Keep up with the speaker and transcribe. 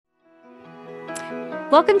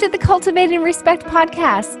Welcome to the Cultivate and Respect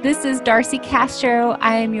podcast. This is Darcy Castro.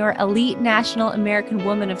 I am your Elite National American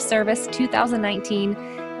Woman of Service 2019,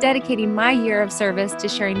 dedicating my year of service to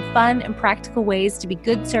sharing fun and practical ways to be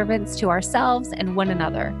good servants to ourselves and one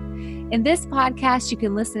another. In this podcast, you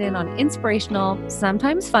can listen in on inspirational,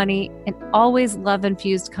 sometimes funny, and always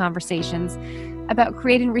love-infused conversations about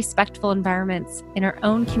creating respectful environments in our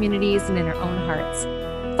own communities and in our own hearts.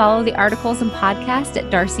 Follow the articles and podcast at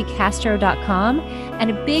darcycastro.com, and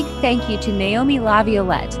a big thank you to Naomi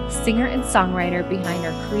Laviolette, singer and songwriter behind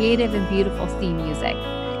our creative and beautiful theme music.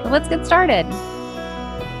 Now let's get started.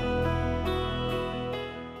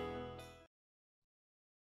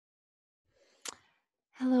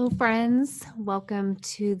 Hello, friends. Welcome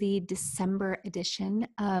to the December edition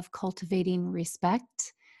of Cultivating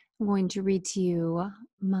Respect. I'm going to read to you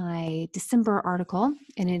my December article,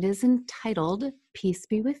 and it is entitled, Peace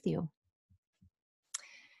Be With You.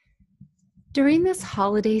 During this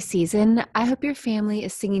holiday season, I hope your family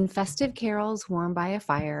is singing festive carols warmed by a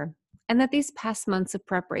fire, and that these past months of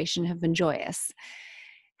preparation have been joyous.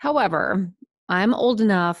 However, I'm old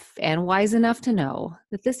enough and wise enough to know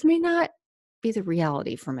that this may not be the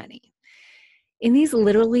reality for many. In these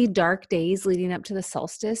literally dark days leading up to the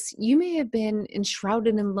solstice, you may have been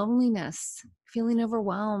enshrouded in loneliness, feeling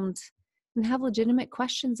overwhelmed, and have legitimate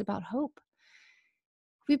questions about hope.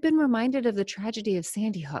 We've been reminded of the tragedy of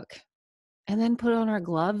Sandy Hook, and then put on our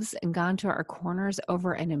gloves and gone to our corners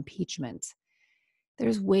over an impeachment.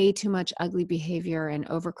 There's way too much ugly behavior in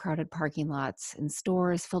overcrowded parking lots and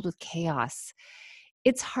stores filled with chaos.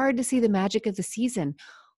 It's hard to see the magic of the season,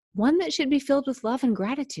 one that should be filled with love and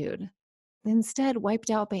gratitude, instead wiped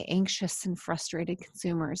out by anxious and frustrated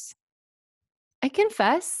consumers. I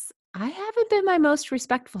confess, I haven't been my most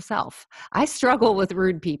respectful self. I struggle with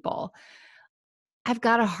rude people. I've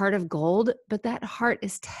got a heart of gold, but that heart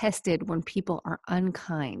is tested when people are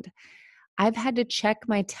unkind. I've had to check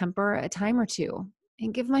my temper a time or two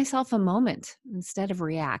and give myself a moment instead of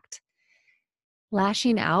react.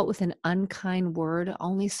 Lashing out with an unkind word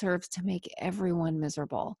only serves to make everyone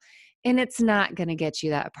miserable, and it's not going to get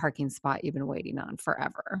you that parking spot you've been waiting on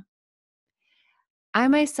forever. I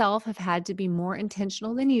myself have had to be more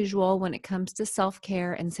intentional than usual when it comes to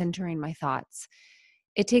self-care and centering my thoughts.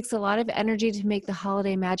 It takes a lot of energy to make the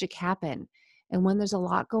holiday magic happen, and when there's a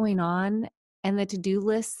lot going on and the to-do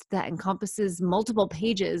list that encompasses multiple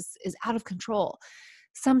pages is out of control,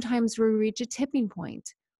 sometimes we reach a tipping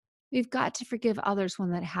point. We've got to forgive others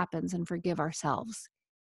when that happens and forgive ourselves.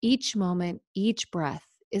 Each moment, each breath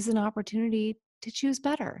is an opportunity to choose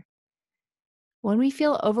better. When we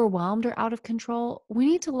feel overwhelmed or out of control, we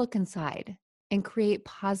need to look inside and create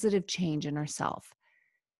positive change in ourselves.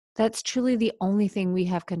 That's truly the only thing we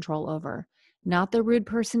have control over, not the rude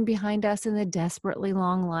person behind us in the desperately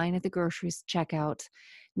long line at the grocery checkout,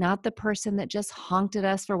 not the person that just honked at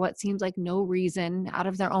us for what seems like no reason out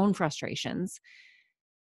of their own frustrations,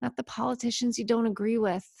 not the politicians you don't agree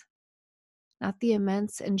with, not the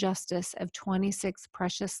immense injustice of 26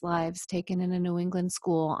 precious lives taken in a New England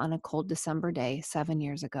school on a cold December day 7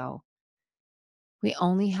 years ago. We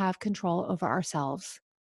only have control over ourselves,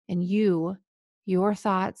 and your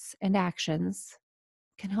thoughts and actions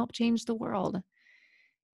can help change the world.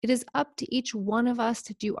 It is up to each one of us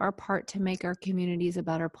to do our part to make our communities a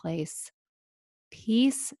better place.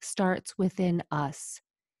 Peace starts within us.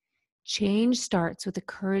 Change starts with the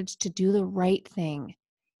courage to do the right thing,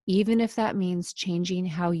 even if that means changing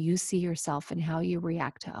how you see yourself and how you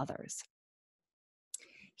react to others.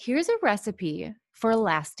 Here's a recipe for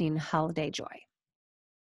lasting holiday joy.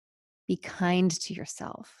 Be kind to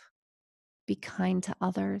yourself. Be kind to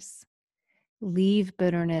others. Leave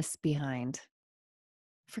bitterness behind.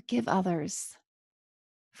 Forgive others.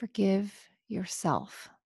 Forgive yourself.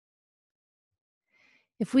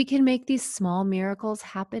 If we can make these small miracles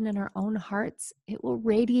happen in our own hearts, it will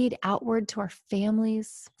radiate outward to our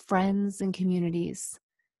families, friends, and communities.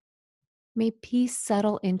 May peace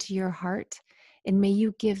settle into your heart, and may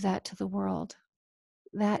you give that to the world.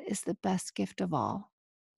 That is the best gift of all.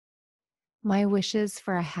 My wishes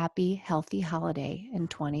for a happy, healthy holiday in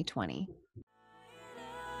 2020.